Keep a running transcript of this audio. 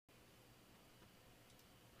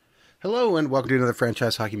Hello and welcome to another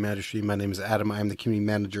Franchise Hockey Manager stream. My name is Adam. I am the community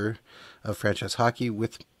manager of Franchise Hockey.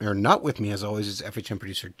 Not with me as always is FHM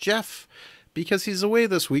producer Jeff, because he's away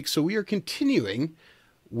this week. So we are continuing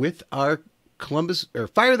with our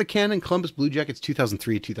Fire the Cannon Columbus Blue Jackets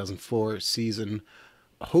 2003-2004 season.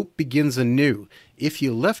 Hope begins anew. If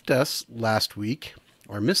you left us last week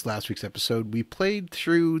or missed last week's episode, we played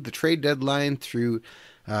through the trade deadline through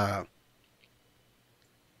the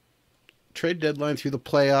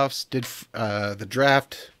playoffs, did the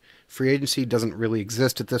draft. Free agency doesn't really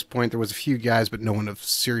exist at this point. There was a few guys, but no one of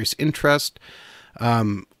serious interest.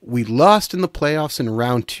 We lost in the playoffs in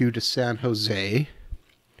round 2 to San Jose,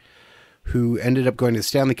 who ended up going to the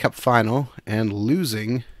Stanley Cup final and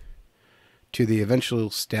losing to the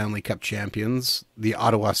eventual Stanley Cup champions, the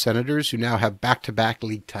Ottawa Senators, who now have back-to-back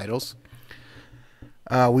league titles.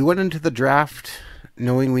 We went into the draft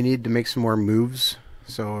knowing we needed to make some more moves.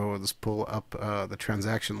 So let's pull up the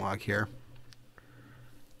transaction log here.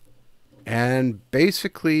 And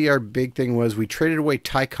basically our big thing was we traded away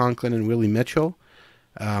Ty Conklin and Willie Mitchell.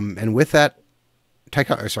 And with that, Ty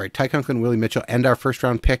Conklin, Willie Mitchell, and our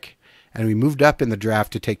first-round pick. And we moved up in the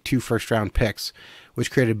draft to take 2 first-round picks,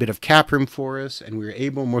 which created a bit of cap room for us. And we were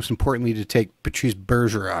able, most importantly, to take Patrice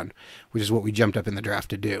Bergeron, which is what we jumped up in the draft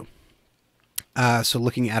to do. So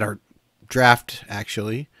looking at our draft,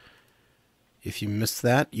 actually, if you missed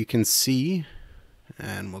that, you can see,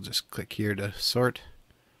 and we'll just click here to sort.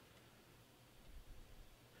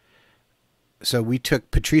 So we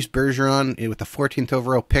took Patrice Bergeron with the 14th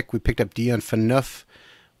overall pick. We picked up Dion Phaneuf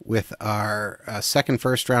with our second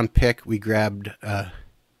first-round pick. We grabbed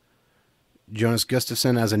Jonas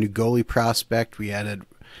Gustafsson as a new goalie prospect. We added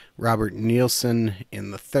Robert Nielsen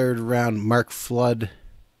in the 3rd round, Mark Flood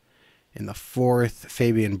in the 4th,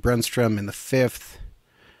 Fabian Brunstrom in the 5th,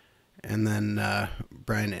 and then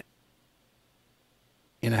Brian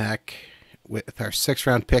Inahak with our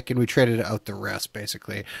 6th-round pick, and we traded out the rest,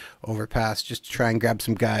 basically, overpass, just to try and grab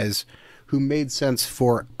some guys who made sense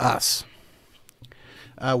for us.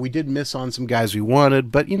 We did miss on some guys we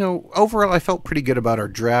wanted, but, overall I felt pretty good about our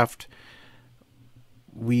draft.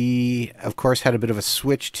 We, of course, had a bit of a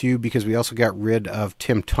switch, too, because we also got rid of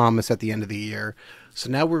Tim Thomas at the end of the year. So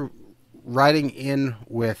now we're riding in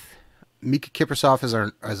with Mika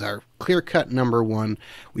Kiprasov as our clear-cut number 1.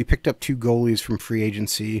 We picked up 2 goalies from free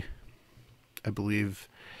agency, I believe.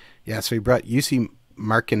 Yeah, so we brought Jussi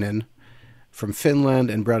Markkanen from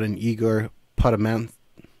Finland and brought in Igor Potomaski,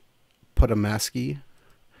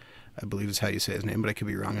 I believe is how you say his name, but I could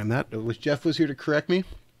be wrong on that. Jeff was here to correct me.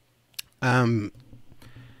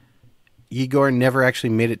 Igor never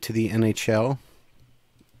actually made it to the NHL.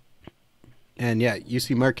 And yeah,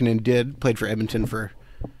 Jussi Markkanen played for Edmonton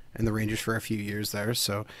and the Rangers for a few years there.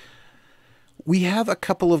 So we have a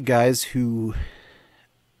couple of guys who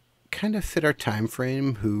kind of fit our time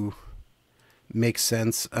frame, who make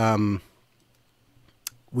sense.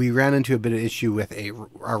 We ran into a bit of issue with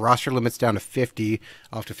our roster limits down to 50.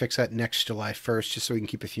 I'll have to fix that next July 1st, just so we can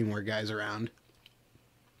keep a few more guys around,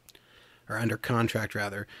 or under contract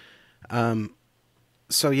rather.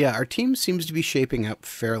 So yeah, our team seems to be shaping up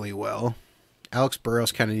fairly well. Alex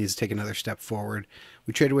Burrows kind of needs to take another step forward.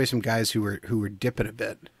 We traded away some guys who were dipping a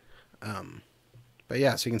bit. But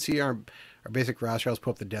yeah, so you can see our basic roster. Let's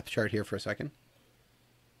pull up the depth chart here for a second.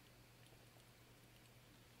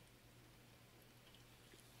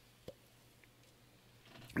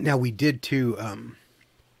 Now we did too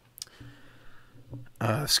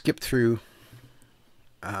skip through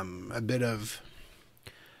a bit of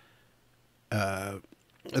the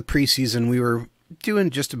preseason. We were doing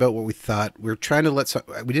just about what we thought. We were trying to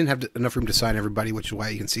we didn't have enough room to sign everybody, which is why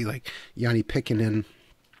you can see like Yanni Pikkinen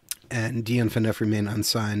and Dion Phaneuf remain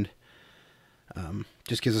unsigned.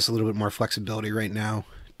 Just gives us a little bit more flexibility right now.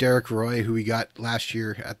 Derek Roy, who we got last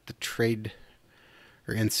year at the trade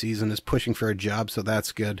or in season, is pushing for a job, so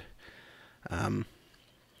that's good.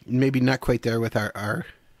 Maybe not quite there with our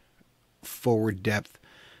forward depth.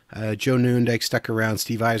 Joe Newendijk stuck around.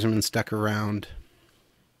 Steve Yzerman stuck around.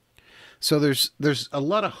 So there's a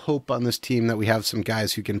lot of hope on this team that we have some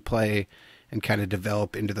guys who can play and kind of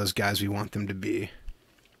develop into those guys we want them to be.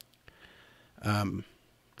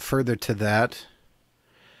 Further to that,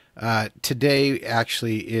 today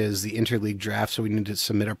actually is the interleague draft, so we need to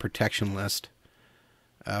submit our protection list.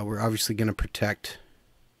 We're obviously going to protect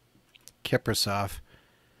Kiprasov.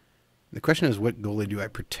 The question is, what goalie do I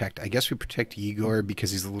protect? I guess we protect Igor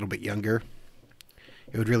because he's a little bit younger.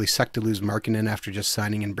 It would really suck to lose Markkanen after just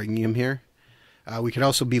signing and bringing him here. We could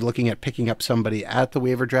also be looking at picking up somebody at the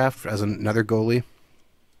waiver draft as another goalie.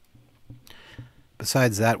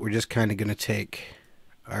 Besides that, we're just kind of going to take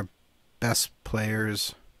our best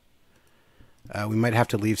players We might have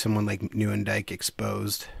to leave someone like Nieuwendyk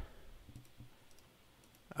exposed.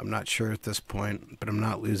 I'm not sure at this point, but I'm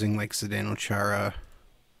not losing like Zdeno Chara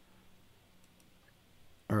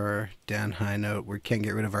or Dan Heinout. We can't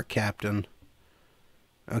get rid of our captain.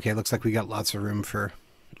 Okay, looks like we got lots of room for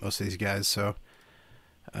most of these guys. So,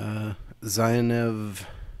 Zayanev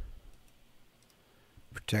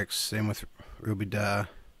protects. Same with Rubida.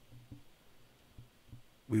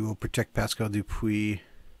 We will protect Pascal Dupuis.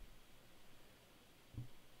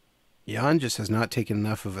 Jan just has not taken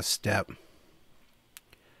enough of a step.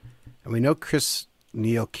 And we know Chris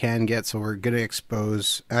Neal can get, so we're going to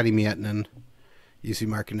expose Adi Miettinen, Jussi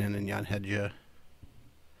Markkanen, and Jan Hedja.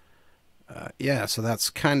 Yeah, so that's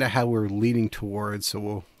kind of how we're leaning towards, so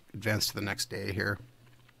we'll advance to the next day here.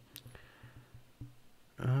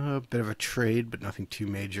 A bit of a trade, but nothing too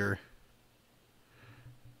major.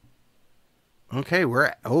 Okay,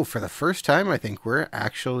 for the first time, I think we're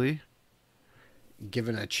actually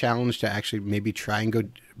given a challenge to actually maybe try and go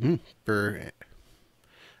for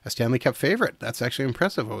a Stanley Cup favorite. That's actually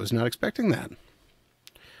impressive. I was not expecting that.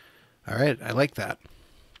 All right, I like that.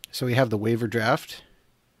 So we have the waiver draft.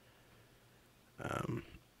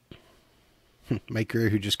 Mike Greer,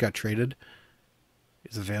 who just got traded,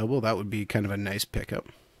 is available. That would be kind of a nice pickup,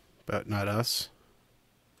 but not us.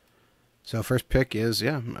 So first pick is,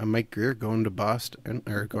 Mike Greer going to Boston,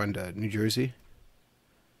 or going to New Jersey.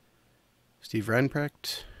 Steve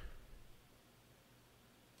Reinprecht.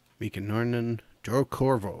 Mika Nornan. Joe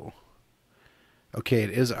Corvo. Okay, it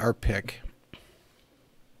is our pick.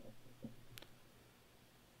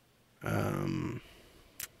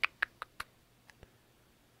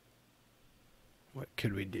 What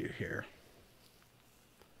could we do here?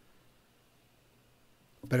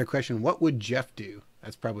 Better question, what would Jeff do?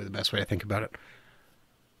 That's probably the best way to think about it.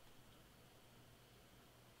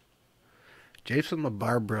 Jason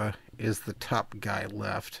LaBarbera is the top guy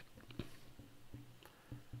left.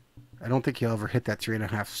 I don't think he'll ever hit that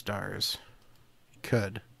 3.5 stars. He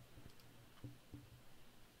could.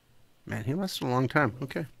 Man, he lasted a long time.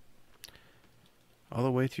 Okay. All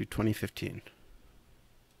the way through 2015.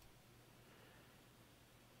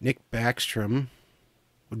 Nick Backstrom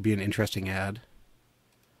would be an interesting ad.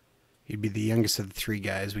 He'd be the youngest of the 3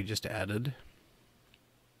 guys we just added.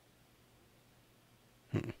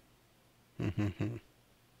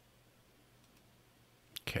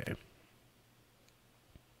 Okay.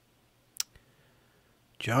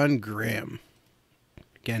 John Graham.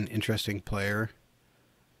 Again, interesting player.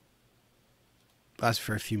 Lasts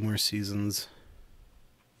for a few more seasons.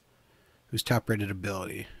 Whose top-rated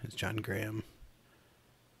ability is John Graham.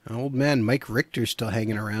 Old man Mike Richter's still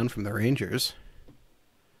hanging around from the Rangers.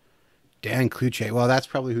 Dan Kluche. Well, that's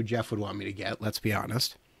probably who Jeff would want me to get, let's be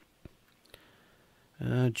honest.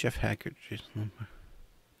 Jeff Hackett.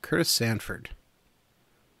 Curtis Sanford.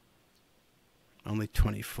 Only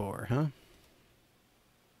 24, huh?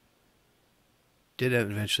 Did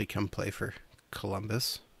eventually come play for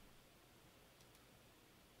Columbus.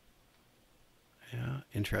 Yeah,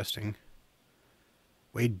 interesting.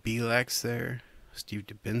 Wade Belak's there. Steve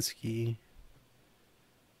Dubinsky.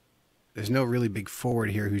 There's no really big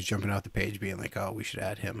forward here who's jumping out the page being like, oh, we should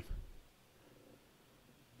add him.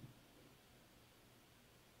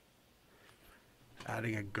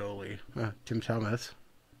 Adding a goalie. Tim Thomas.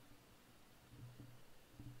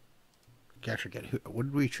 Can't forget. What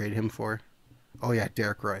did we trade him for? Oh, yeah,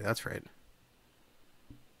 Derek Roy. That's right.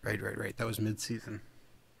 Right. That was mid-season.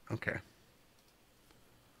 Okay.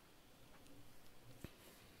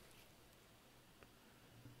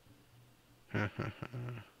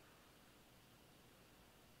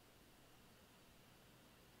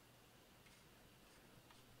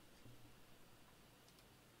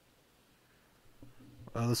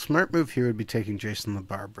 Well, the smart move here would be taking Jason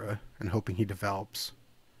LaBarbera and hoping he develops.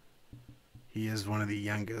 He is one of the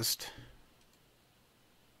youngest.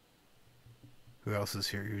 Who else is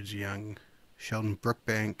here who's young? Sheldon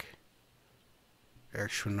Brookbank,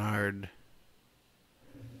 Eric Chouinard,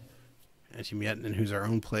 Antti Miettinen, who's our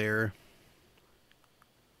own player.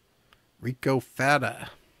 Rico Fata.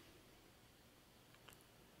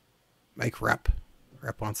 Mike Rep.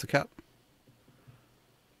 Rep wants the cup.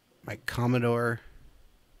 Mike Commodore.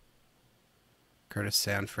 Curtis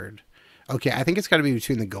Sanford. Okay, I think it's got to be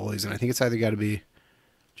between the goalies, and I think it's either got to be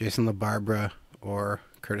Jason LaBarbera or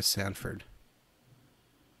Curtis Sanford.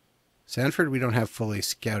 Sanford we don't have fully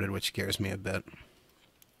scouted, which scares me a bit.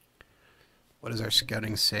 What does our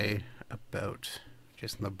scouting say about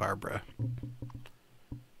Jason LaBarbera?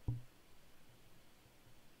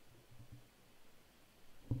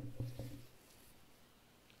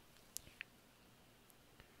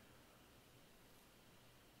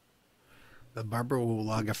 The barber will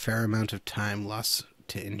log a fair amount of time lost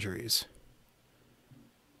to injuries.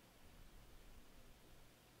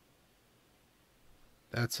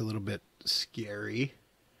 That's a little bit scary.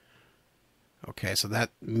 Okay, so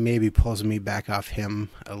that maybe pulls me back off him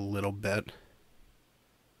a little bit.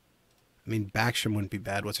 I mean, Backstrom wouldn't be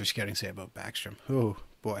bad. What's our scouting say about Backstrom? Oh,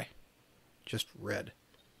 boy. Just red.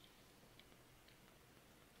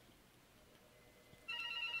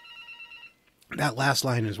 That last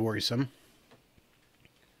line is worrisome.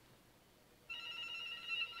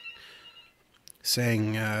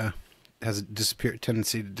 Saying has a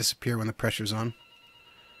tendency to disappear when the pressure's on.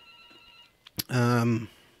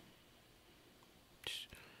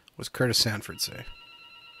 What's Curtis Sanford say?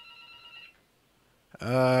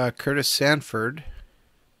 Curtis Sanford,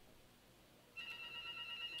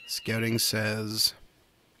 scouting says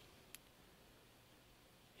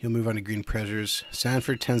he'll move on to green pressures.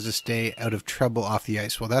 Sanford tends to stay out of trouble off the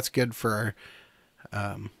ice. Well, that's good for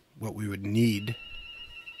what we would need.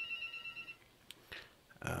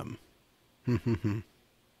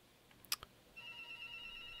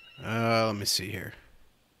 Let me see here.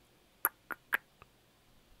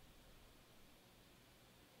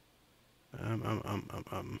 All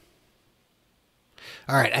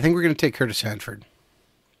right, I think we're going to take Curtis Sanford.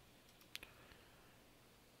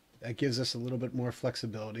 That gives us a little bit more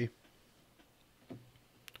flexibility.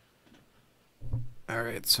 All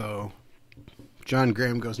right, so John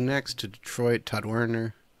Graham goes next to Detroit. Todd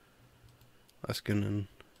Werner, Leskinen.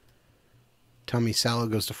 Tommy Salo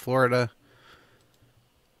goes to Florida.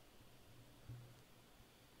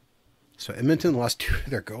 So Edmonton lost 2 of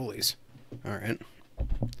their goalies. All right.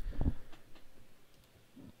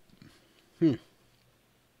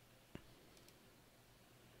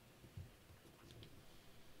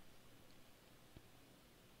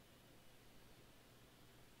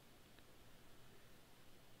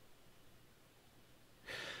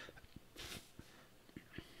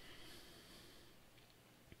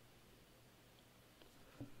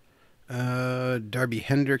 Darby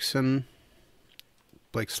Hendrickson,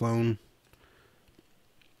 Blake Sloan.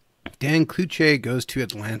 Dan Cloutier goes to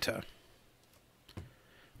Atlanta.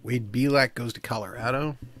 Wade Belak goes to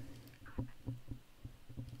Colorado.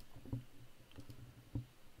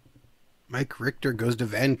 Mike Richter goes to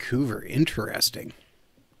Vancouver. Interesting.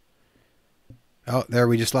 Oh, there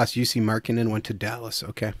we just lost UC Markkinen, went to Dallas.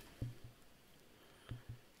 Okay.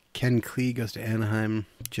 Ken Klee goes to Anaheim.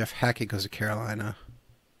 Jeff Hackett goes to Carolina.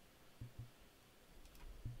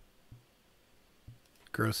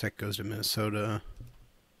 Grosek goes to Minnesota.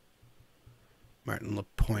 Martin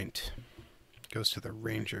LaPointe goes to the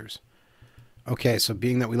Rangers. Okay, so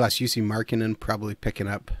being that we lost UC Markkinen, probably picking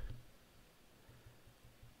up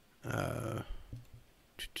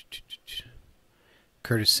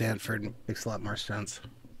Curtis Sanford makes a lot more sense.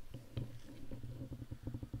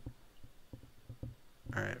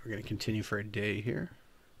 All right, we're going to continue for a day here.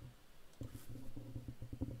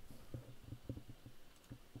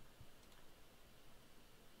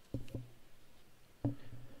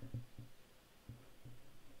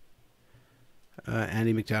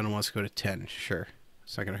 Andy McDonald wants to go to 10. Sure.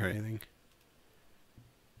 It's not going to hurt anything.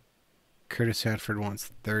 Curtis Sanford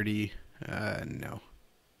wants 30. No.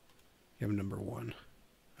 You have number 1.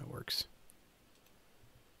 That works.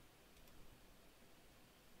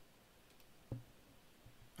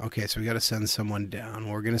 Okay, so we got to send someone down.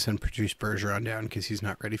 We're going to send Patrice Bergeron down because he's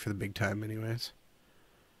not ready for the big time anyways.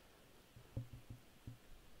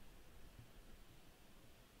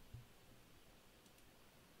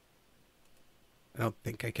 I don't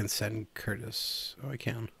think I can send Curtis. Oh, I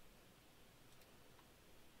can.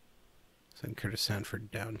 Send Curtis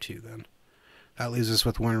Sanford down too then. That leaves us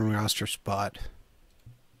with one roster spot.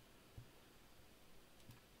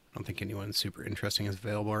 I don't think anyone super interesting is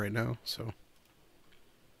available right now, so.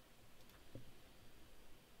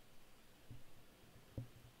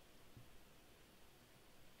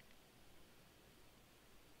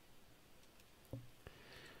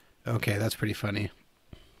 Okay, that's pretty funny.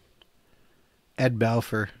 Ed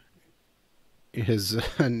Balfour is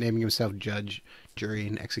naming himself judge, jury,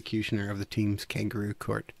 and executioner of the team's kangaroo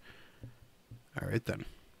court. All right, then.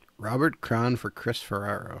 Robert Cron for Chris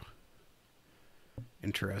Ferraro.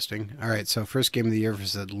 Interesting. All right, so first game of the year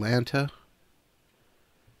versus Atlanta.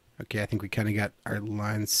 Okay, I think we kind of got our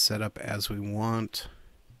lines set up as we want.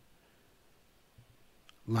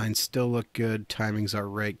 Lines still look good. Timings are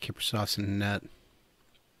right. Kiprusoff's in net.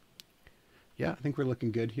 Yeah, I think we're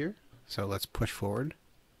looking good here. So let's push forward.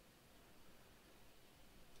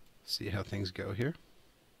 See how things go here.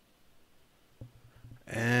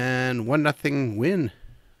 And 1-0 win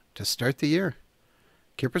to start the year.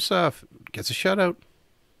 Kiprusoff gets a shutout.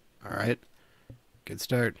 All right. Good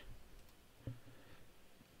start.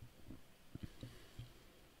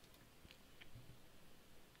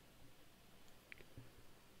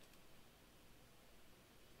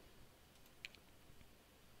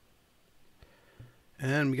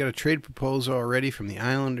 And we got a trade proposal already from the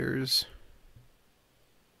Islanders,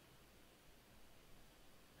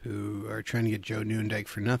 who are trying to get Joe Nieuwendyk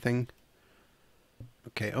for nothing.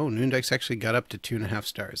 Okay, oh, Nieuwendyk's actually got up to 2.5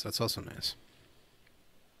 stars. That's also nice.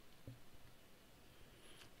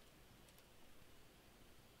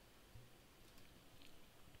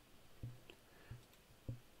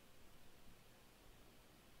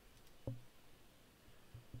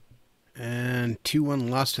 And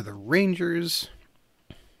 2-1 loss to the Rangers.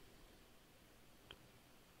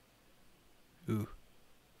 Ooh.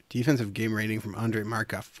 Defensive game rating from Andrei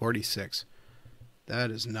Markov, 46.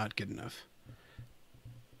 That is not good enough.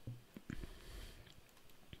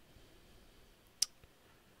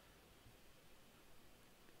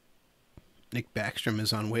 Nick Backstrom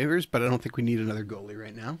is on waivers, but I don't think we need another goalie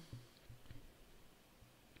right now.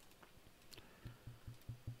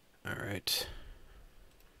 All right.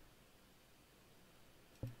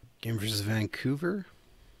 Game versus Vancouver.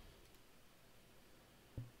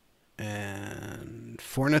 And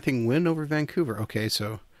 4-0 win over Vancouver. Okay,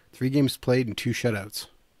 so 3 games played and 2 shutouts.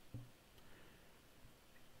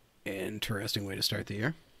 Interesting way to start the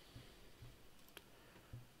year.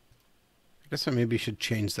 I guess I maybe should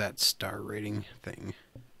change that star rating thing.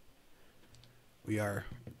 We are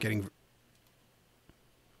getting...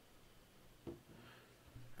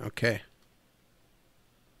 Okay.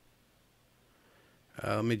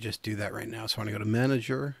 Let me just do that right now. So I want to go to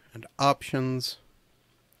Manager and Options.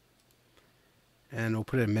 And we'll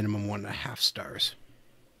put it at minimum 1.5 stars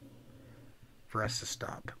for us to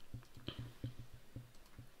stop.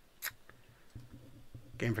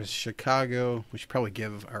 Game versus Chicago. We should probably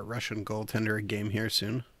give our Russian goaltender a game here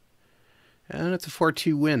soon. And it's a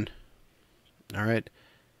 4-2 win. All right.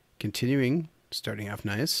 Continuing, starting off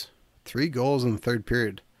nice. 3 goals in the third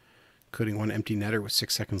period, including 1 empty netter with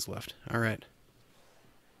 6 seconds left. All right.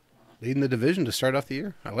 Leading the division to start off the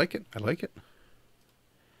year. I like it. I like it.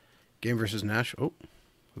 Game versus Nash. Oh,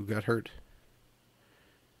 who got hurt?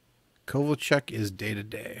 Kovalchuk is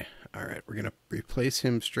day-to-day. All right, we're going to replace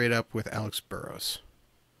him straight up with Alex Burrows.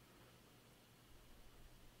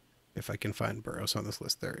 If I can find Burrows on this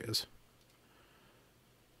list. There he is.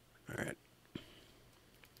 All right.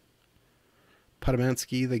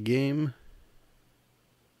 Podomansky the game.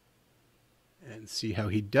 And see how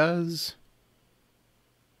he does.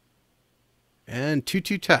 And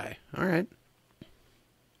 2-2 tie. All right.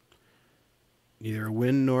 Neither a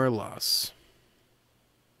win nor a loss.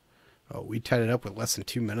 Oh, we tied it up with less than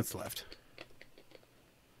 2 minutes left.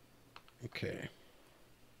 Okay.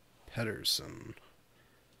 Pedersen.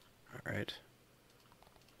 All right.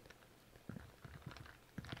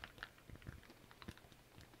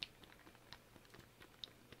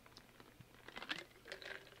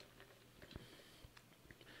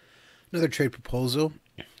 Another trade proposal.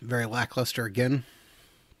 Very lackluster again.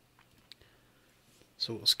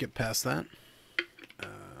 So we'll skip past that.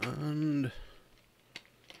 And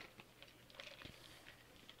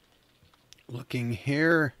looking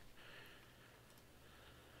here.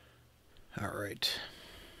 All right.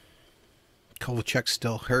 Kovalchuk's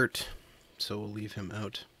still hurt, so we'll leave him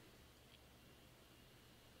out.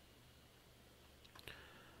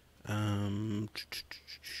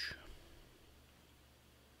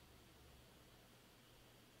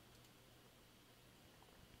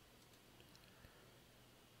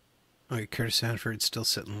 Okay, Curtis Sanford's still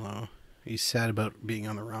sitting low. He's sad about being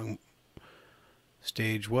on the wrong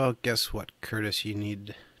stage. Well, guess what, Curtis? You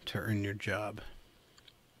need to earn your job.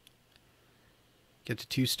 Get to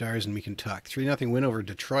 2 stars and we can talk. 3-0 win over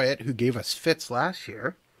Detroit, who gave us fits last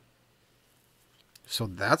year. So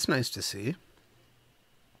that's nice to see.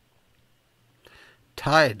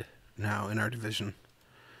 Tied now in our division.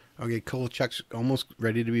 Okay, Kovalchuk's almost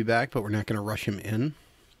ready to be back, but we're not going to rush him in,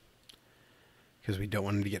 because we don't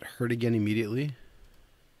want him to get hurt again immediately.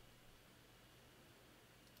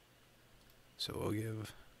 So we'll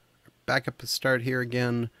give our backup a start here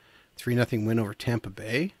again. 3-0 win over Tampa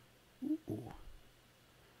Bay. Ooh.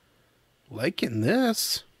 Liking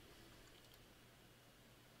this.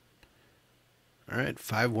 All right,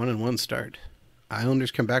 5-1-1 start.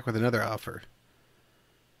 Islanders come back with another offer.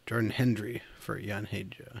 Jordan Hendry for Jan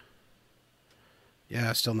Hedja.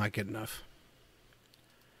 Yeah, still not good enough.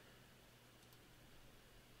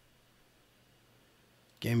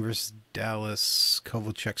 Game versus Dallas.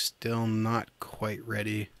 Kovalchuk still not quite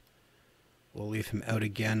ready. We'll leave him out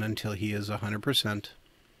again until he is 100%.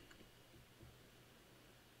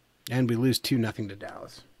 And we lose 2-0 to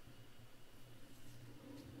Dallas.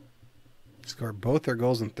 Score both their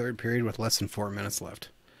goals in third period with less than 4 minutes left.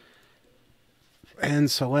 And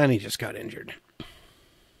Solani just got injured.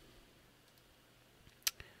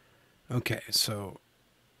 Okay, so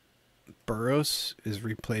Burroughs is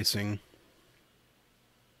getting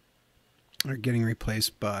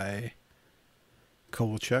replaced by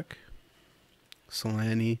Kovalchuk.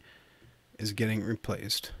 Solani is getting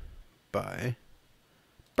replaced by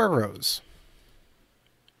Burroughs.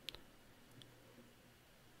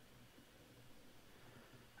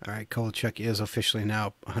 All right, Kovalchuk is officially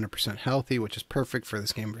now 100% healthy, which is perfect for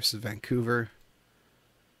this game versus Vancouver.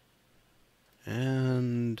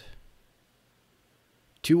 And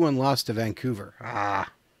 2-1 loss to Vancouver.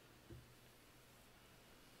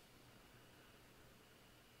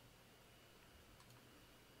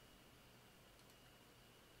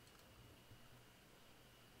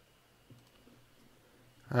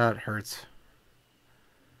 That hurts.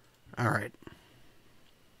 All right.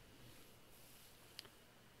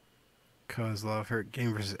 Kozlov hurt.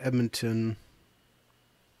 Game versus Edmonton.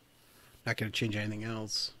 Not going to change anything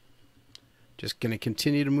else. Just going to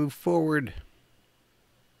continue to move forward.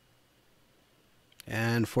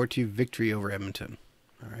 And 4-2 victory over Edmonton.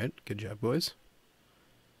 All right. Good job, boys.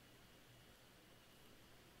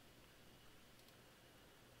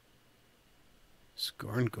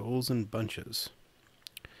 Scoring goals in bunches.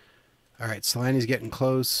 All right. Solani's getting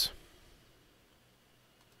close.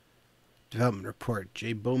 Development report.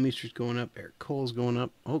 Jay Bowmeister's going up. Eric Cole's going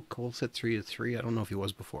up. Oh, Cole's hit 3-3. I don't know if he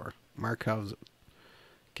was before. Markov's...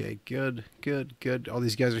 Okay, good. All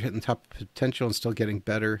these guys are hitting top potential and still getting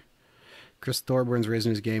better. Chris Thorburns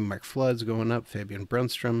raising his game. Mark Flood's going up. Fabian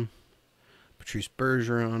Brunstrom. Patrice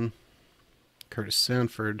Bergeron. Curtis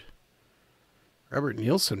Sanford. Robert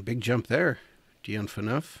Nielsen, big jump there. Dion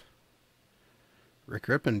Phaneuf. Rick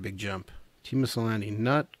Rippon, big jump. Timo Solani,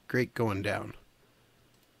 not great going down.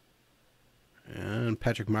 And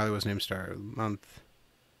Patrick Marley was named Star of the Month.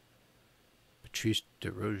 Patrice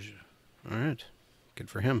DeRoge. All right. Good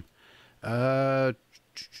for him. I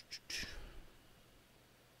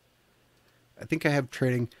think I have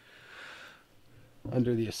trading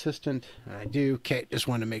under the assistant. I do. Okay, just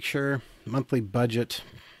wanted to make sure. Monthly budget.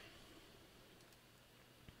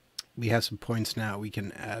 We have some points now we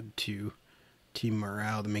can add to team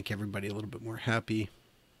morale to make everybody a little bit more happy.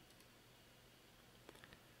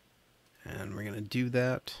 And we're going to do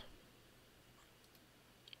that.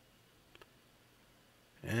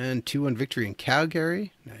 And 2-1 victory in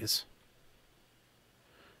Calgary. Nice.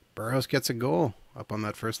 Burroughs gets a goal up on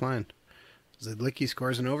that first line. Zidlicki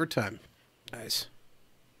scores in overtime. Nice.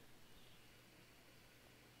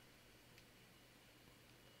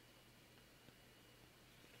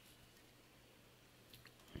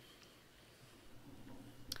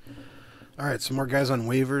 All right, some more guys on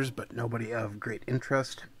waivers, but nobody of great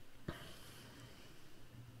interest.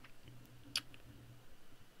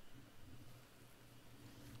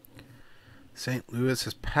 St. Louis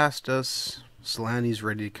has passed us. Solani's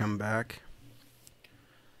ready to come back.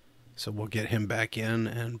 So we'll get him back in,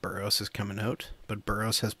 and Burroughs is coming out. But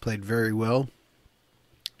Burroughs has played very well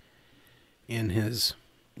in his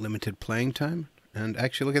limited playing time. And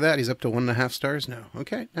actually, look at that. He's up to 1.5 stars now.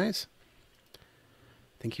 Okay, nice.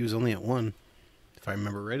 I think he was only at 1, if I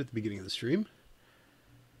remember right at the beginning of the stream.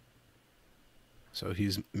 So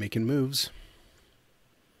he's making moves.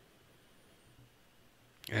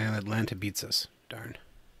 And Atlanta beats us. Darn.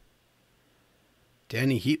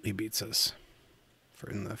 Danny Heatley beats us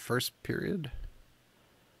in the first period.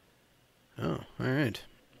 Oh, all right.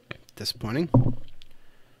 Disappointing.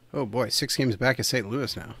 Oh boy, 6 games back at St.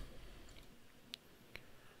 Louis now.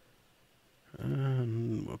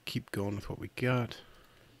 We'll keep going with what we got.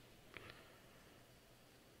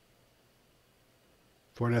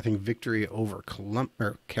 4-0 victory over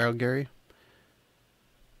Calgary.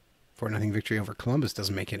 4-0 victory over Columbus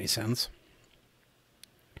doesn't make any sense.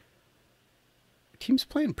 The team's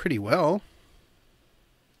playing pretty well.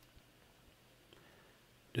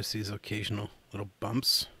 Just these occasional little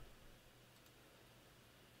bumps.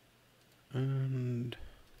 And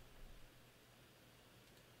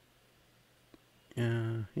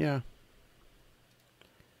yeah.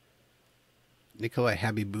 Nikolai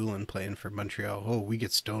Habibulin playing for Montreal. Oh, we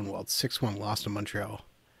get stonewalled. 6-1 loss to Montreal.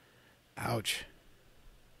 Ouch.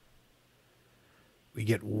 We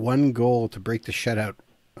get 1 goal to break the shutout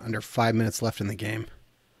under 5 minutes left in the game.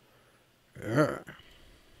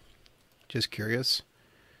 Just curious.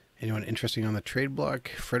 Anyone interesting on the trade block?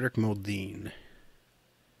 Frederick Modine.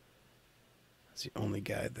 That's the only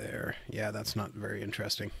guy there. Yeah, that's not very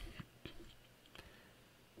interesting.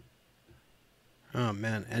 Oh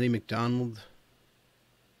man, Andy McDonald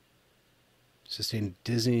sustained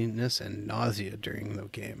dizziness and nausea during the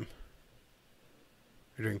game.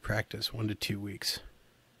 Or during practice, 1 to 2 weeks.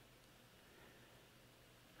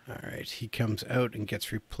 Alright, he comes out and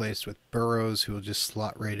gets replaced with Burrows, who will just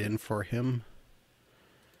slot right in for him.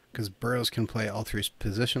 Because Burrows can play all three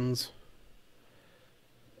positions.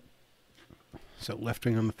 So left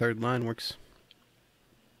wing on the third line works.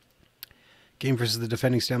 Game versus the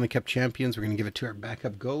defending Stanley Cup champions. We're going to give it to our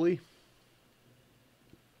backup goalie.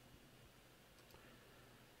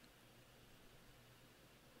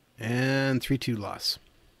 And 3-2 loss.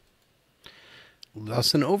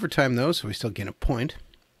 Loss in overtime, though, so we still gain a point.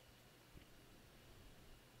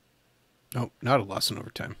 Oh, not a loss in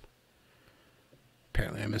overtime.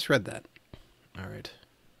 Apparently I misread that. All right.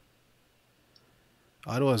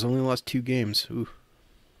 Ottawa has only lost 2 games. Ooh.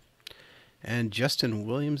 And Justin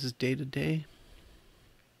Williams is day-to-day.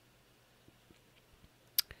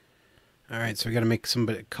 All right, so we got to make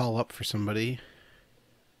somebody call up for somebody.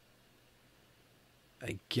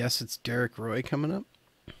 I guess it's Derek Roy coming up.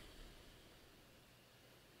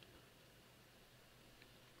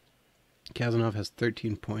 Kazanov has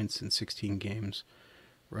 13 points in 16 games.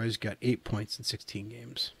 Roy's got 8 points in 16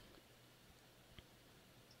 games.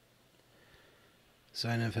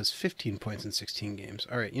 Zainov has 15 points in 16 games.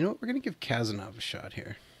 All right, you know what? We're going to give Kazanov a shot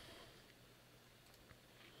here.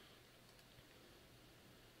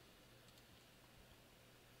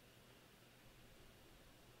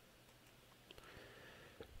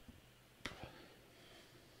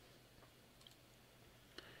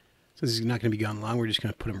 Since he's not going to be gone long, we're just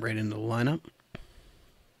going to put him right into the lineup.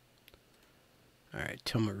 All right,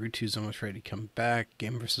 Toma Rutu's almost ready to come back.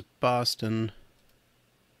 Game versus Boston.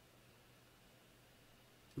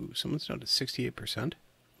 Ooh, someone's down to 68%.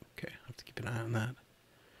 Okay, I'll have to keep an eye on that.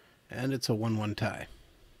 And it's a 1-1 tie.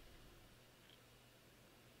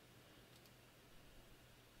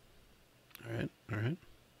 All right, all right.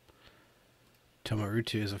 Toma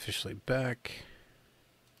Rutu is officially back.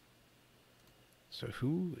 So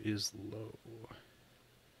who is low?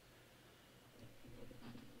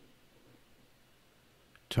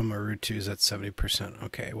 Tomarutu is at 70%.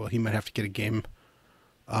 Okay, well, he might have to get a game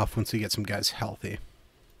off once we get some guys healthy.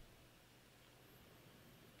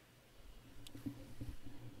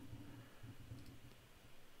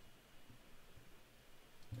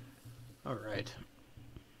 All right.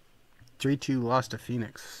 3-2 loss to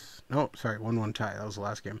Phoenix. No, sorry, 1-1 tie. That was the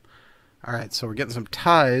last game. All right, so we're getting some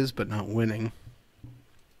ties, but not winning.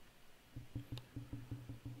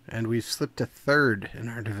 And we've slipped to 3rd in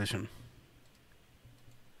our division.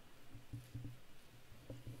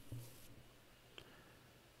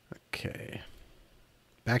 Okay.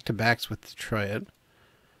 Back-to-backs with Detroit.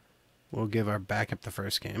 We'll give our backup the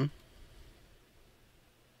first game.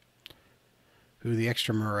 Who the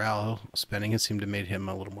extra morale spending has seemed to make him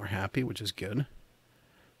a little more happy, which is good.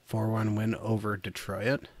 4-1 win over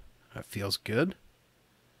Detroit. That feels good.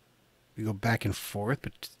 We go back and forth,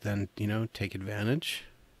 but then, you know, take advantage.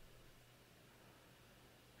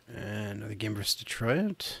 And another game versus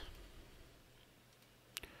Detroit.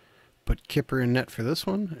 Put Kipper in net for this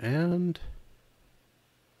one, and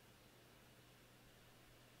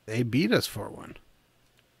they beat us 4-1.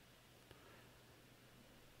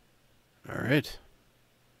 All right.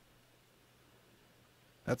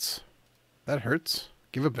 That hurts.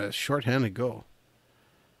 Give up a shorthanded goal.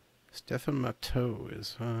 Stefan Matteau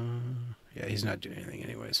is, yeah, he's not doing anything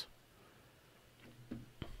anyways.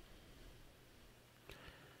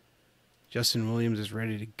 Justin Williams is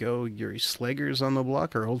ready to go. Yuri Slager's on the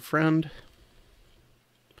block, our old friend.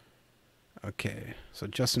 Okay, so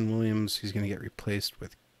Justin Williams, he's going to get replaced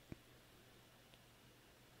with...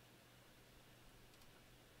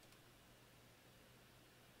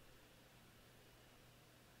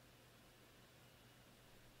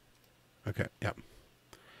 Okay, yep.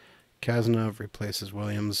 Kazanov replaces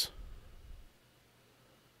Williams.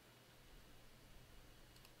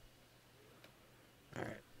 All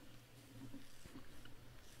right.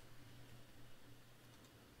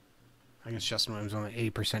 I guess Justin Williams only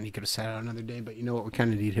 80%. He could have sat out another day, but you know what? We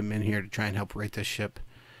kind of need him in here to try and help right this ship.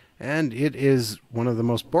 And it is one of the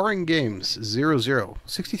most boring games. 0-0.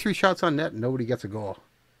 63 shots on net, nobody gets a goal.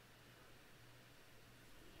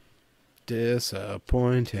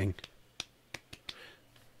 Disappointing.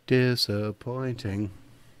 Disappointing.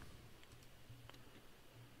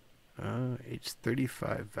 Age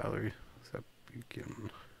 35, Valerie. Zabukin.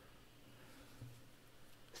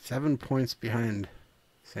 7 points behind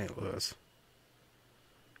St. Louis.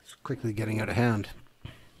 It's quickly getting out of hand.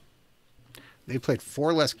 They played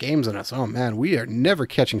 4 less games than us. Oh man, we are never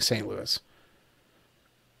catching St. Louis.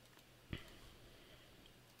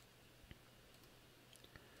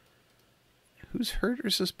 Who's hurt or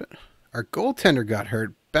suspended? Our goaltender got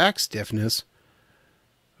hurt. Back stiffness.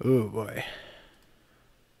 Oh, boy.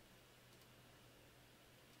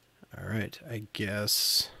 All right, I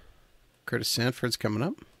guess Curtis Sanford's coming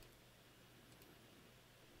up.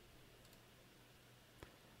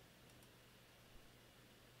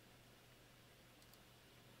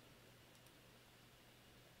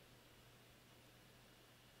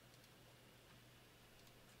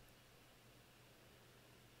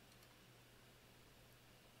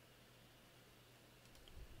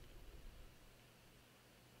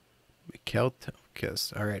 Mikel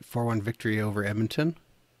Telkis. All right, 4-1 victory over Edmonton.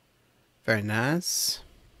 Very nice.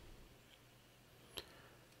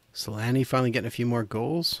 Solani finally getting a few more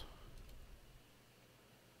goals.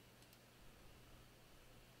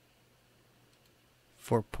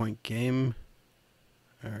 Four-point game.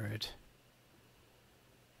 All right.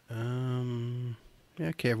 Yeah,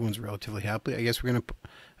 okay, everyone's relatively happy. I guess we're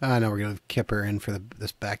gonna. No, we're gonna Kipper in for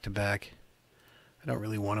this back-to-back. I don't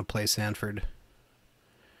really want to play Sanford.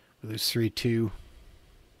 We lose 3-2.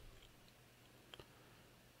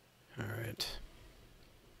 All right.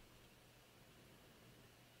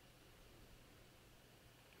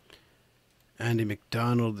 Andy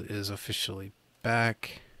McDonald is officially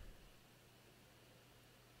back.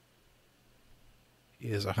 He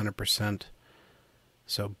is 100%.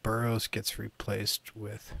 So Burroughs gets replaced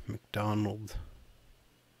with McDonald.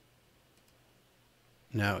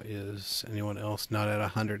 Now is anyone else not at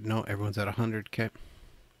 100? No, everyone's at 100. Okay.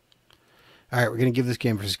 All right, we're going to give this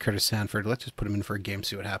game versus Curtis Sanford. Let's just put him in for a game,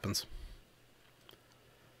 see what happens.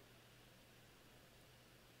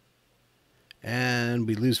 And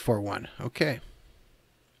we lose 4-1. Okay.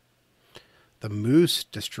 The Moose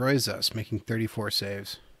destroys us, making 34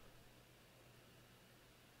 saves.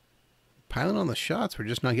 Piling on the shots, we're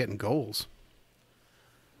just not getting goals.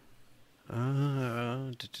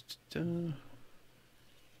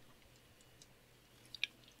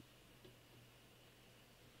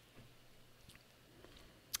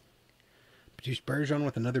 Baptiste Bergeron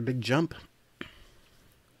with another big jump.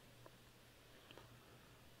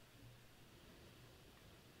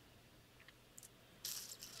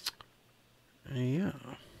 Yeah.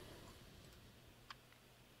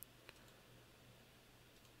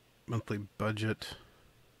 Monthly budget.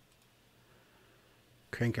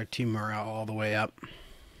 Crank our team morale all the way up.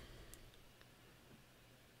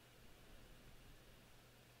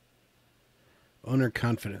 Owner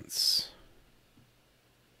confidence.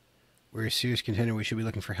 We're a serious contender. We should be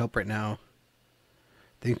looking for help right now.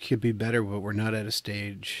 Things could be better, but we're not at a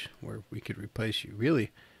stage where we could replace you.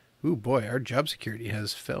 Really? Ooh, boy, our job security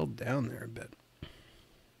has fell down there a bit.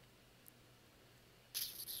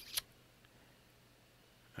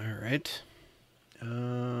 All right.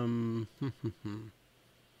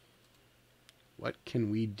 What can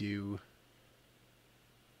we do?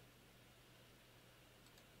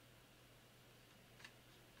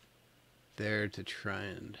 There to try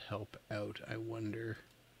and help out, I wonder.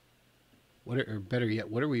 Or better yet,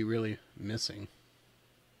 what are we really missing?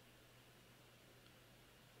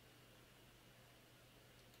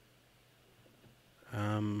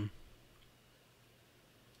 I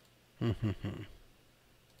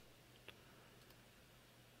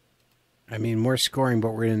mean, more scoring,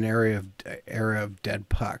 but we're in an era of dead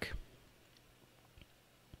puck.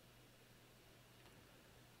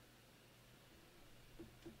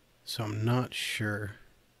 So I'm not sure.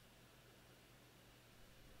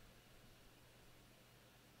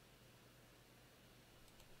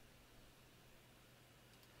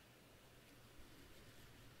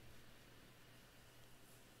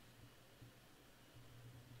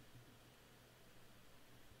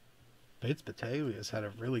 Bates Battaglia's had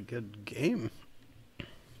a really good game.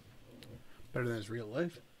 Better than his real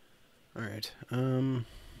life. All right.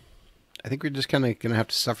 I think we're just kind of going to have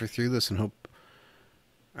to suffer through this and hope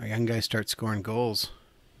our young guys start scoring goals.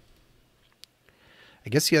 I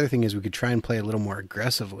guess the other thing is we could try and play a little more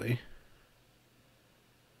aggressively.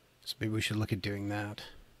 So maybe we should look at doing that.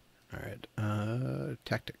 All right.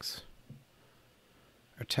 Tactics.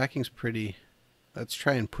 Our attacking's pretty... Let's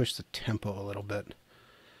try and push the tempo a little bit.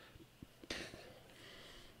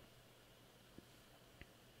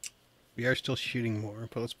 We are still shooting more,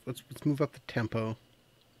 but let's move up the tempo.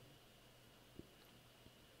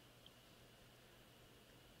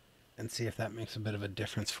 And see if that makes a bit of a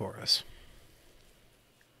difference for us.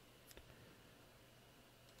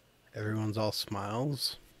 Everyone's all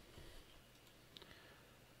smiles.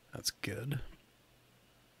 That's good.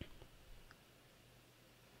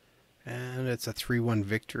 And it's a 3-1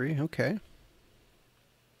 victory. Okay.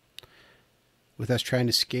 With us trying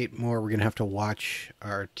to skate more, we're going to have to watch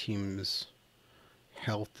our team's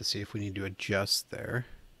health to see if we need to adjust there.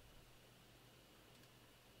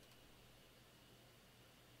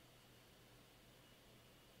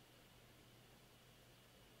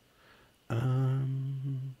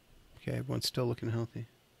 Okay, everyone's still looking healthy.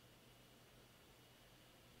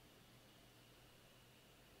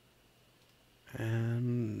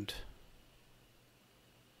 And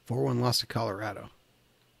 4-1 loss to Colorado.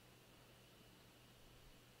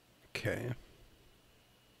 Okay.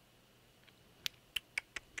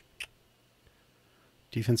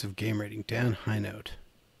 Defensive game rating, Dan Highnote.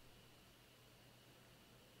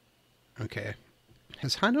 Okay.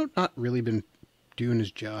 Has Highnote not really been doing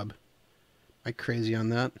his job? Am I crazy on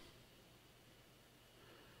that?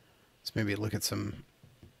 Let's maybe look at some.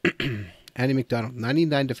 Andy McDonald,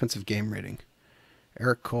 99 defensive game rating.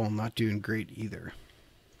 Eric Cole, not doing great either.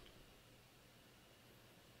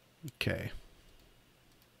 Okay.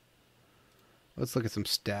 Let's look at some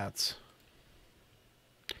stats.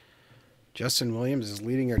 Justin Williams is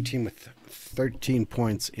leading our team with 13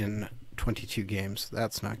 points in 22 games.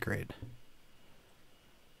 That's not great.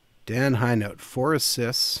 Dan Highnote, 4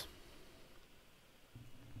 assists.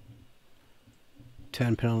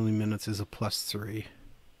 10 penalty minutes is a +3.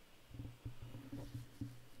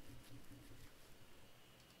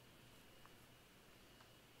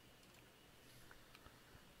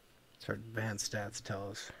 What's our advanced stats tell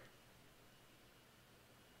us?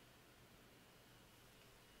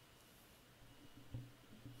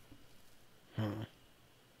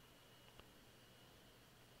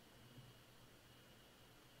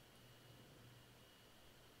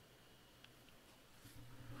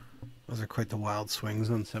 Those are quite the wild swings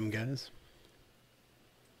on some guys.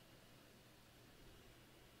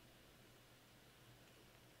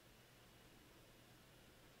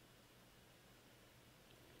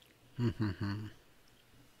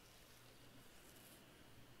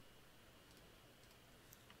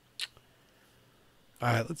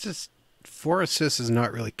 Alright, let's just... 4 assists is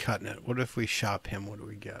not really cutting it. What if we shop him? What do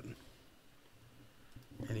we get?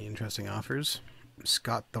 Any interesting offers?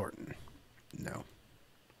 Scott Thornton. No.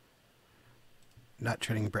 Not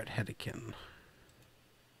trading Brett Hedican.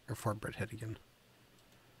 Or for Brett Hedican.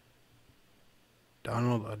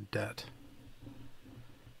 Donald Odette.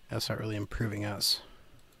 That's not really improving us.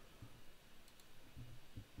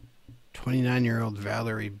 29-year-old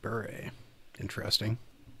Valerie Bure. Interesting.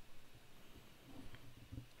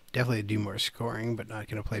 Definitely do more scoring, but not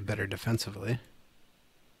going to play better defensively.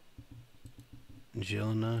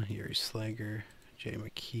 Gilna, Yuri Slager, Jay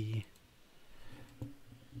McKee.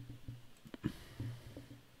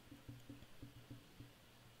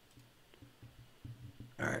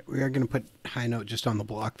 Alright, we are going to put Highnote just on the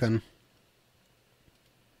block then.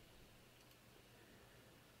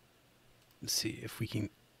 Let's see if we can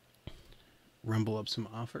rumble up some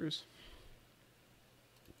offers.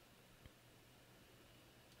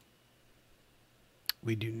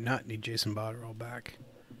 We do not need Jason Botterill back.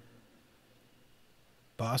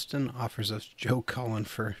 Boston offers us Joe Cullen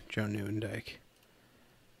for Joe Nieuwendyk.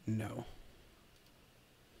 No.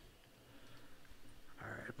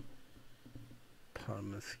 Alright.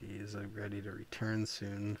 Potomaski is ready to return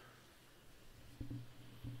soon.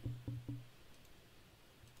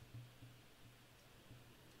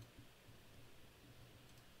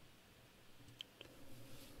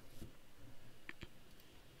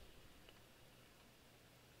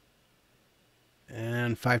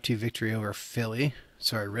 And 5-2 victory over Philly.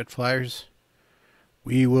 Sorry, Red Flyers.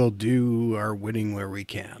 We will do our winning where we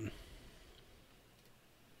can.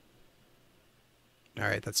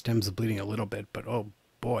 Alright, that stems the bleeding a little bit, but oh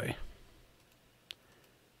boy.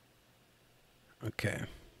 Okay.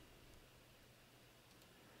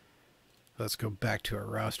 Let's go back to our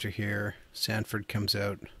roster here. Sanford comes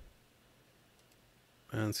out.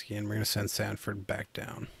 Once again, we're going to send Sanford back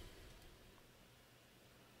down.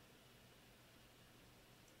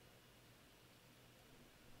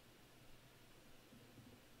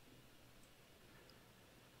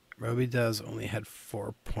 Roby does only had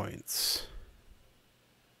 4 points.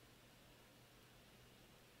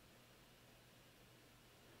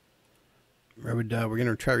 Roby, we're going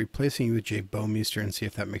to try replacing you with Jay Bouwmeester and see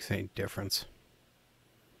if that makes any difference.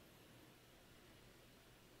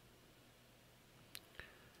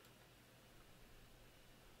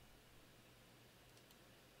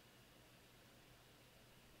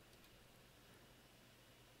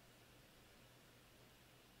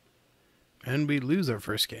 And we lose our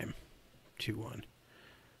first game. 2-1.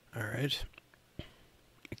 Alright.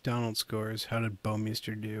 McDonald scores. How did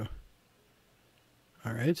Bouwmeester do?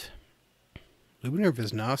 Alright. Lubiner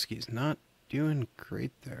Wisnowski's not doing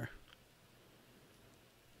great there.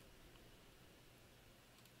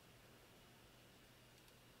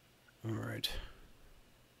 right.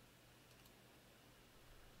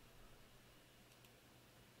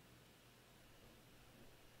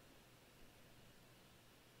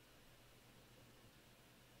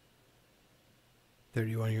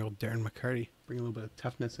 "31-year-old Darren McCarty." Bring a little bit of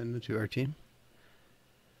toughness into our team.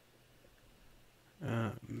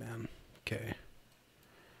 Oh, man. Okay.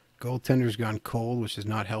 Goaltender's gone cold, which is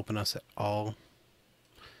not helping us at all.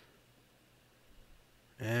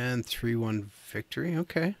 And 3-1 victory.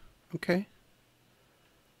 Okay. Okay.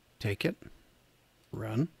 Take it.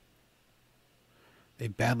 Run. They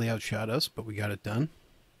badly outshot us, but we got it done.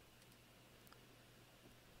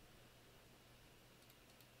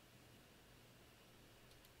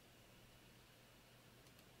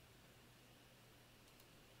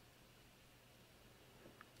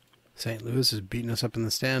 St. Louis is beating us up in the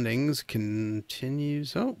standings.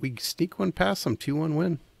 Continues. Oh, we sneak one past them. 2-1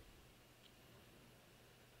 win.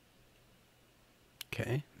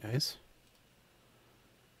 Okay, nice.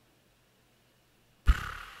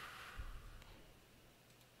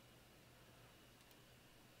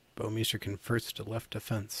 Bouwmeester converts to left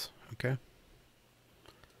defense. Okay.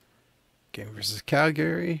 Game versus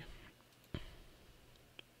Calgary.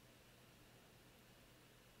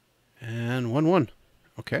 And 1-1.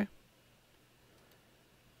 Okay.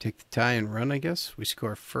 Take the tie and run, I guess. We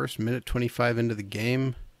score first, minute 25 into the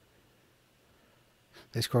game.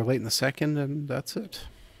 They score late in the second, and that's it.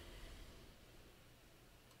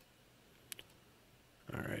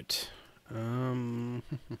 All right.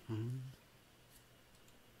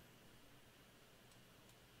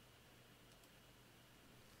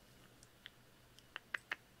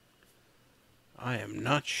 I am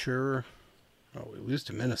not sure. Oh, we lose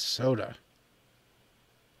to Minnesota.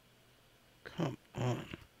 Come on.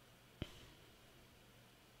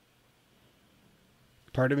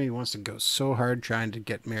 Part of me wants to go so hard trying to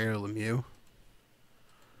get Mario Lemieux.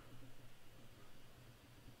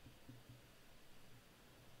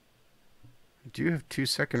 I do have 2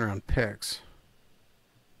 second-round picks.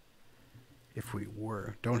 If we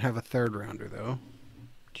were. Don't have a third-rounder, though.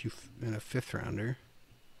 2 and a fifth-rounder.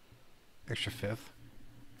 Extra fifth.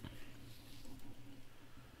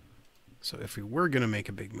 So if we were going to make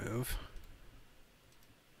a big move,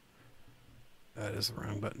 that is the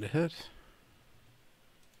wrong button to hit.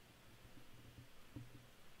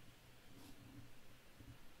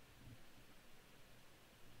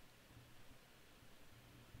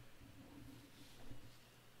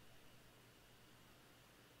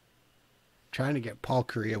 Trying to get Paul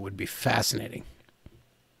Kariya would be fascinating.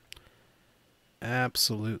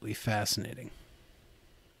 Absolutely fascinating.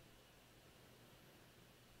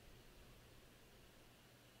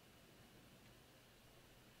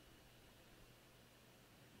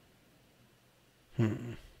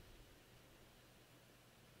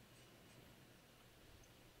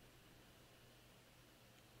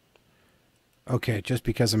 Okay, just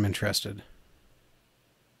because I'm interested.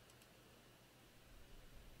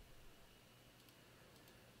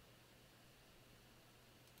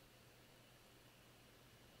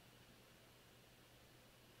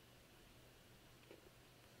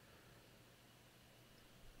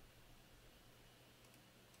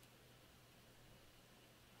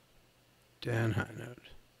 Dan High Note.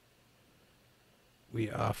 We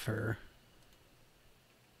offer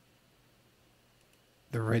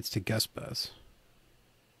the rights to Gus Bus.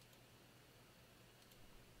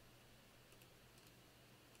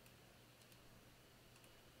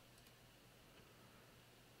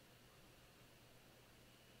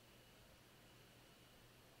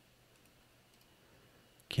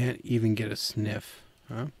 Can't even get a sniff,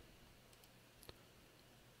 huh?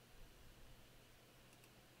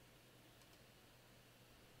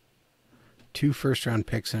 Two first-round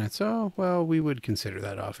picks, and it's, oh, well, we would consider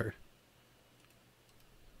that offer.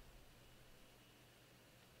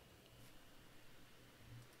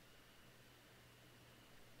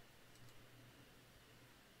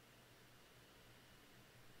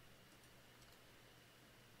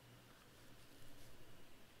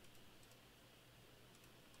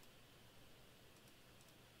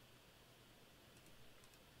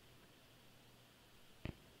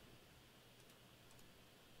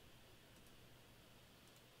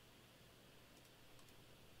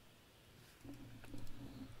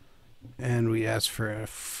 And we asked for a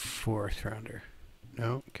fourth rounder.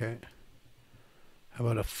 No? Okay. How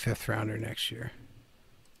about a fifth rounder next year?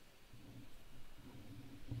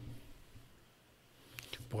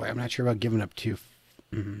 Boy, I'm not sure about giving up two.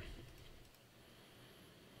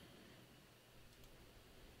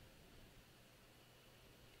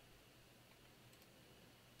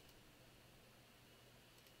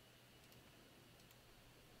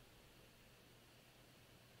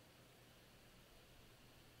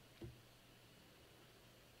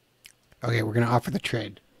 Okay, we're gonna offer the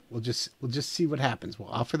trade. We'll just see what happens. We'll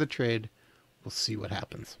offer the trade. We'll see what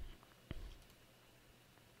happens.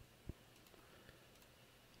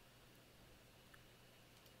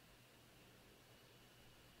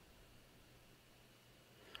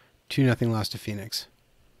 Two nothing loss to Phoenix.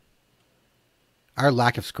 Our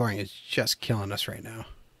lack of scoring is just killing us right now.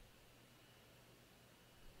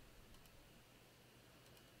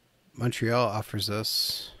 Montreal offers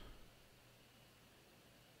us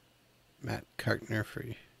Matt Kartner for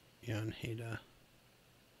Jan Heda.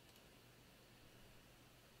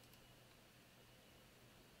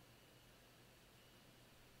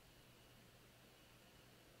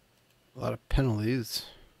 A lot of penalties.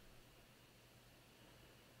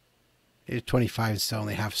 25 is still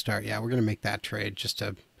only half start. Yeah, we're going to make that trade just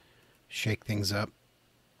to shake things up.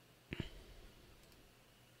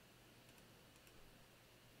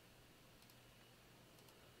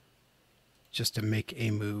 Just to make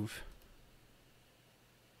a move.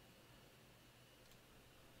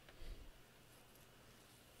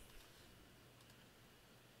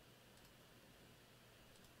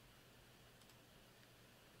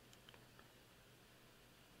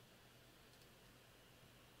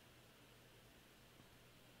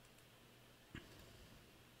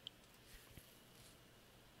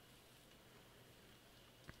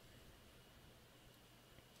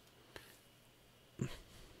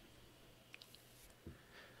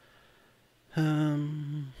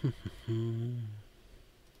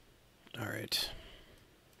 All right.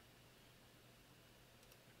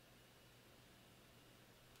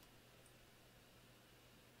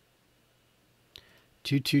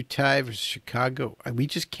 Two tie versus Chicago. We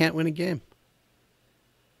just can't win a game.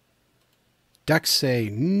 Ducks say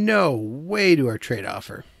no way to our trade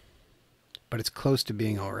offer, but it's close to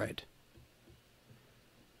being all right.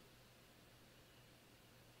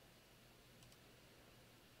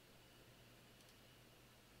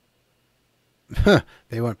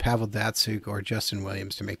 They want Pavel Datsyuk or Justin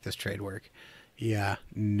Williams to make this trade work. Yeah,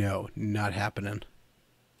 no, not happening.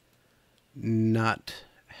 Not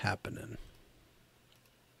happening.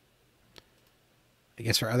 I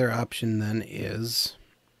guess our other option then is...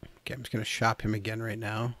 Okay, I'm just going to shop him again right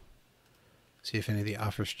now. See if any of the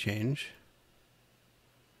offers change.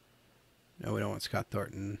 No, we don't want Scott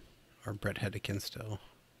Thornton or Brett Hedican still.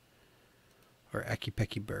 Or Aki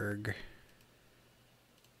Peki Berg.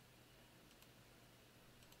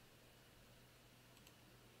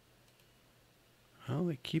 Well,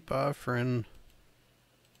 they keep offering...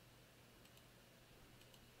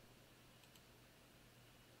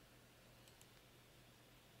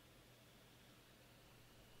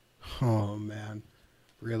 Oh, man.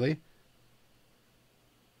 Really?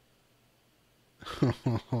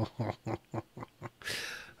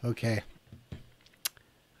 Okay.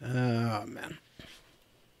 Oh, man.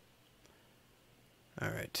 All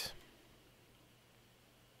right.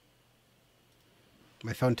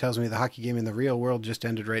 My phone tells me the hockey game in the real world just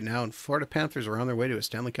ended right now, and Florida Panthers are on their way to a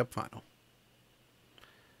Stanley Cup final.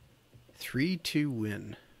 3-2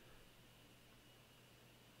 win.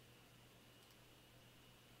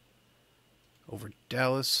 Over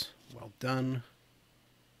Dallas. Well done.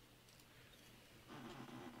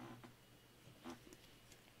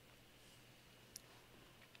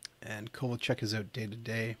 And Kovalchuk is out day to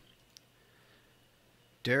day.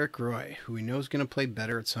 Derek Roy, who we know is going to play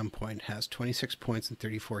better at some point, has 26 points in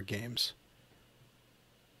 34 games.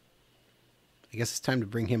 I guess it's time to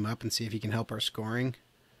bring him up and see if he can help our scoring.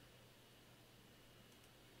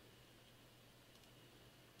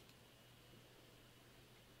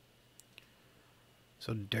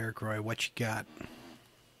 So, Derek Roy, what you got?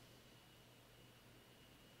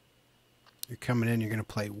 You're coming in, you're going to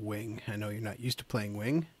play wing. I know you're not used to playing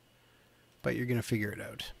wing, but you're going to figure it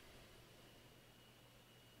out.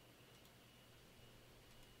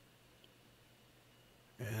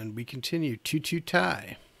 And we continue. 2-2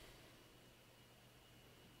 tie.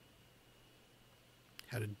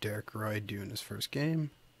 How did Derek Roy do in his first game?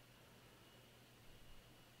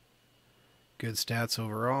 Good stats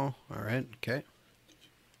overall. All right, okay.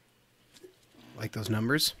 Like those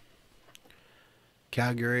numbers.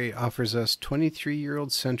 Calgary offers us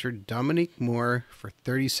 23-year-old center Dominique Moore for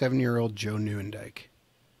 37-year-old Joe Nieuwendyk.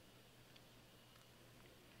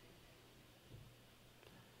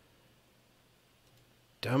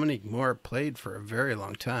 Dominique Moore played for a very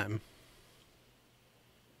long time.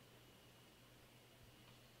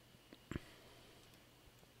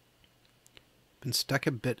 Been stuck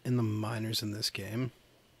a bit in the minors in this game.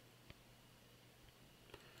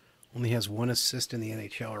 Only has one assist in the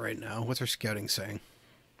NHL right now. What's our scouting saying?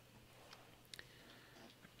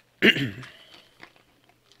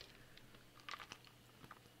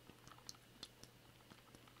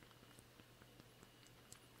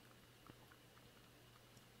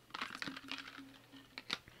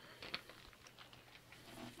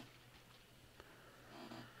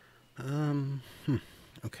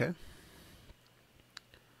 Okay.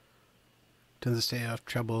 Tends to stay out of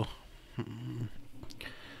trouble.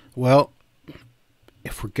 Well,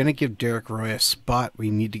 if we're going to give Derek Roy a spot, we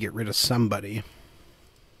need to get rid of somebody.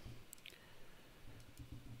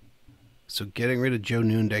 So getting rid of Joe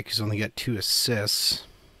Newendike, who's only got 2 assists.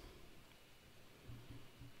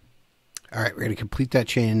 All right, we're going to complete that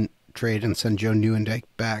chain trade and send Joe Newendike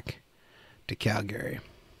back to Calgary.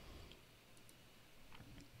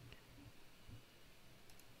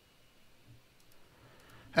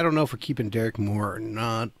 I don't know if we're keeping Derek Moore or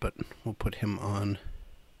not, but we'll put him on.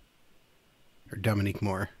 Or Dominique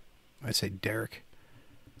Moore. I say Derek.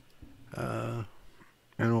 And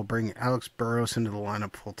we'll bring Alex Burrows into the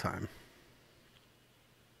lineup full time.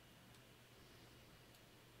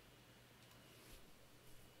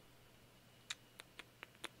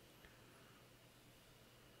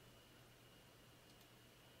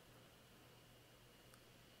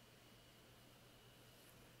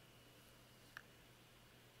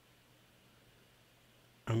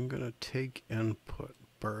 I'm going to take and put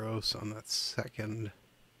Burrows on that second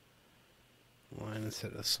line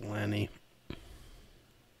instead of Solani.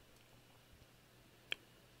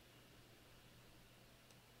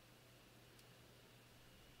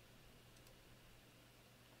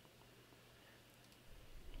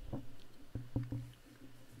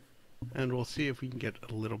 And we'll see if we can get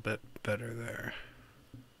a little bit better there.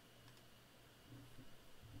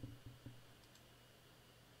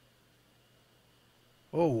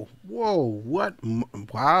 Oh, whoa, what?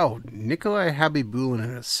 Wow, Nikolai Habibulin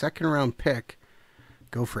and a 2nd round pick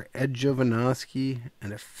go for Ed Jovanovski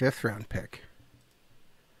and a 5th round pick.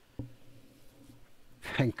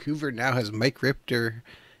 Vancouver now has Mike Richter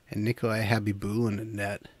and Nikolai Habibulin in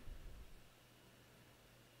net.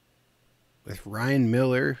 With Ryan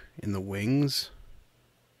Miller in the wings,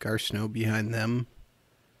 Gar Snow behind them,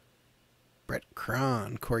 Brett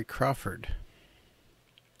Cron, Corey Crawford.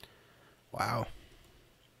 Wow.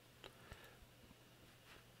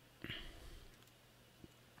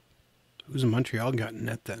 Who's in Montreal got in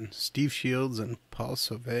net then? Steve Shields and Paul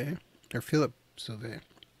Sauvé. Or Philip Sauvé.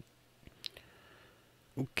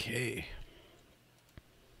 Okay.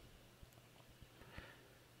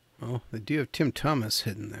 Well, they do have Tim Thomas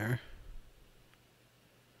hidden there.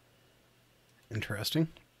 Interesting.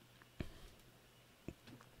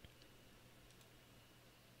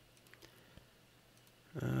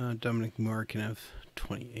 Dominic Moore can have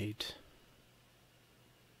 28.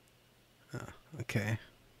 Okay.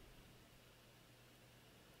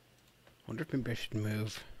 Wonder if maybe I should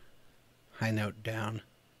move high note down.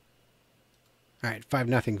 Alright,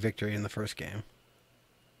 5-0 victory in the first game.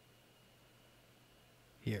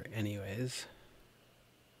 Here anyways.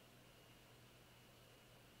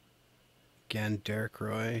 Again, Derek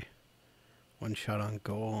Roy. 1 shot on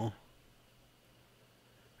goal.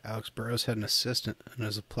 Alex Burrows had an assist and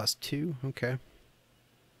is a +2. Okay.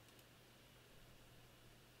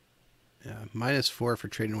 Yeah, -4 for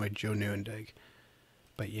trading away Joe Newendike.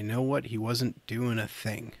 But you know what? He wasn't doing a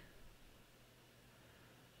thing.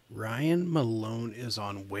 Ryan Malone is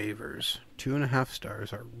on waivers. 2.5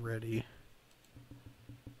 stars are ready.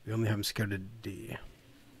 We only have him scouted D.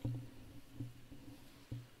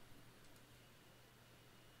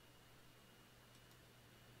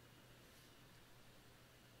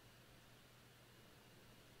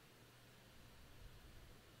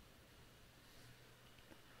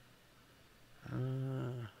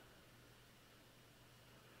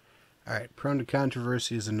 Alright, prone to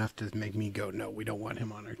controversy is enough to make me go, no, we don't want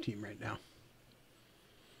him on our team right now.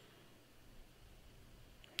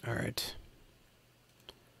 Alright.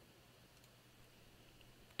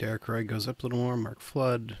 Derek Roy goes up a little more. Mark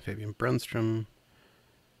Flood, Fabian Brunstrom.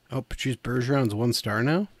 Oh, Patrice Bergeron's 1 star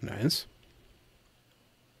now. Nice.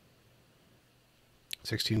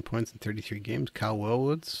 16 points in 33 games. Kyle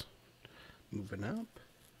Wellwoods moving up.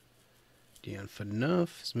 Dion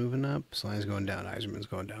Phaneuf is moving up. Sline's going down. Eiserman's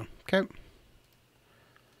going down. Okay.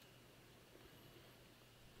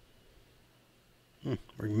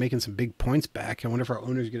 We're making some big points back. I wonder if our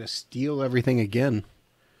owner's going to steal everything again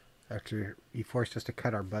after he forced us to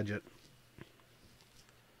cut our budget.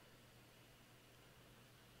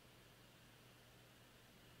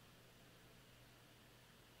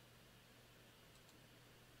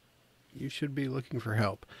 You should be looking for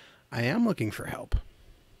help. I am looking for help.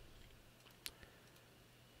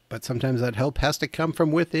 But sometimes that help has to come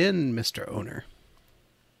from within, Mr. Owner.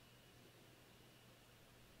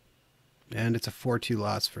 And it's a 4-2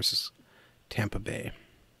 loss versus Tampa Bay.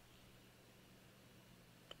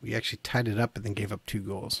 We actually tied it up and then gave up 2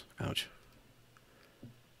 goals. Ouch.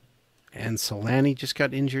 And Solani just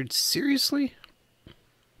got injured. Seriously?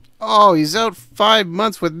 Oh, he's out 5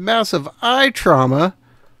 months with massive eye trauma.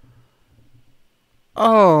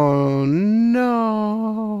 Oh, no.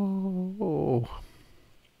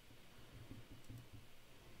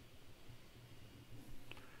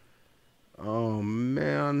 Oh,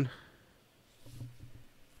 man.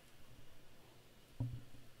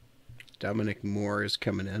 Dominic Moore is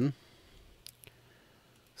coming in.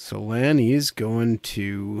 So Lanny's going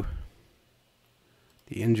to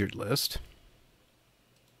the injured list.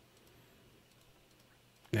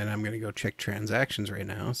 And I'm going to go check transactions right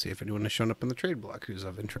now, see if anyone has shown up in the trade block who's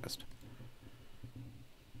of interest.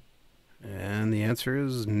 And the answer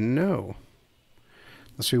is no.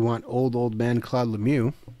 Unless we want old man Claude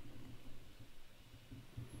Lemieux.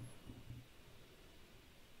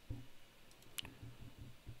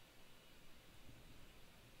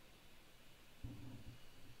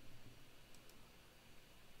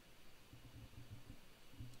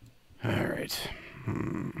 All right.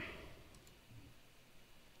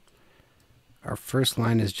 Our first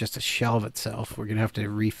line is just a shell of itself. We're going to have to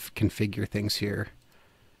reconfigure things here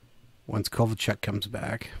once Kovalchuk comes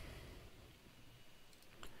back.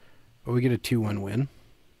 But we get a 2-1 win.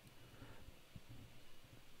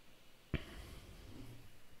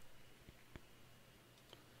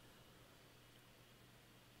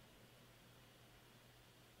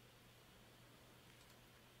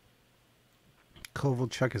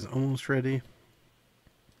 Kovalchuk is almost ready.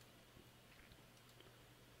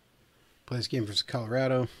 Plays game versus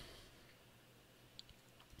Colorado.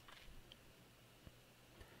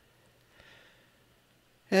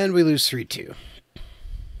 And we lose 3-2.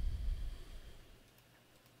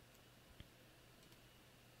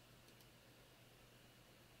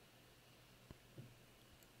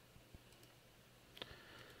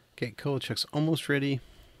 Okay, Kovalchuk's almost ready,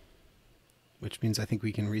 which means I think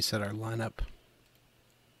we can reset our lineup.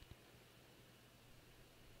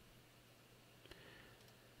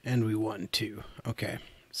 And we won 2. Okay,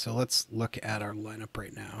 so let's look at our lineup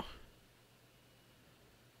right now.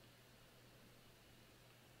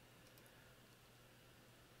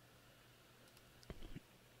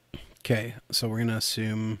 Okay, so we're going to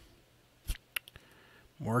assume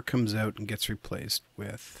Moore comes out and gets replaced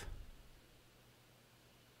with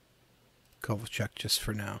Kovalchuk just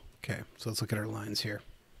for now. Okay, so let's look at our lines here.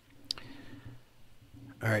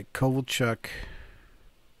 All right, Kovalchuk.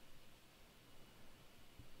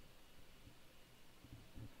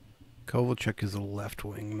 Kovalchuk is a left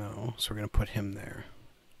wing, though, so we're going to put him there.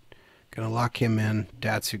 Going to lock him in.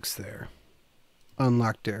 Datsuk's there.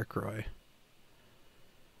 Unlock Derek Roy.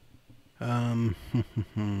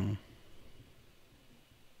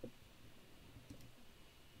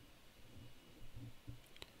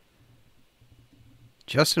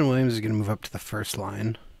 Justin Williams is going to move up to the first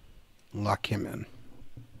line. Lock him in.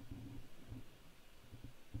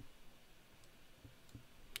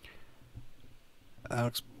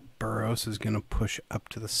 Alex Burrows is going to push up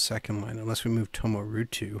to the second line, unless we move Tomo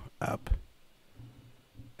Rutu up.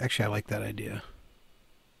 Actually, I like that idea.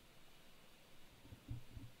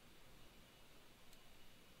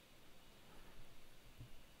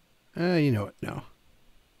 You know what? No.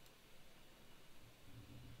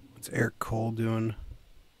 What's Eric Cole doing?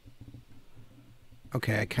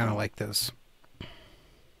 Okay, I kind of like this.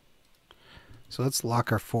 So let's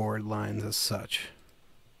lock our forward lines as such.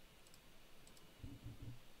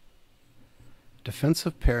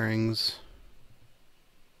 Defensive pairings.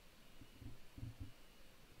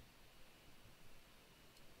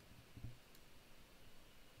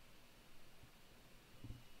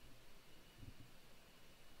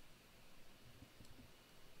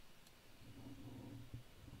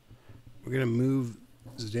 We're going to move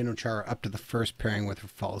Zdeno Chara up to the first pairing with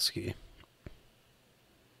Rafalski.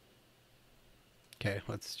 Okay,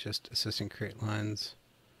 let's just assist and create lines.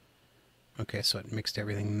 Okay, so it mixed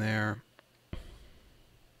everything there.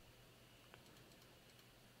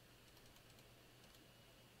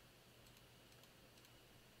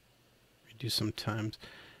 Do sometimes.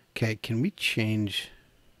 Okay, can we change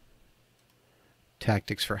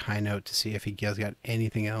tactics for high note to see if he has got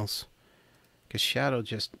anything else? Because Shadow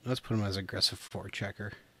just, let's put him as aggressive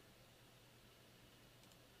forechecker.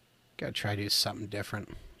 Gotta try to do something different.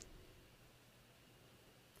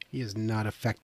 He is not effective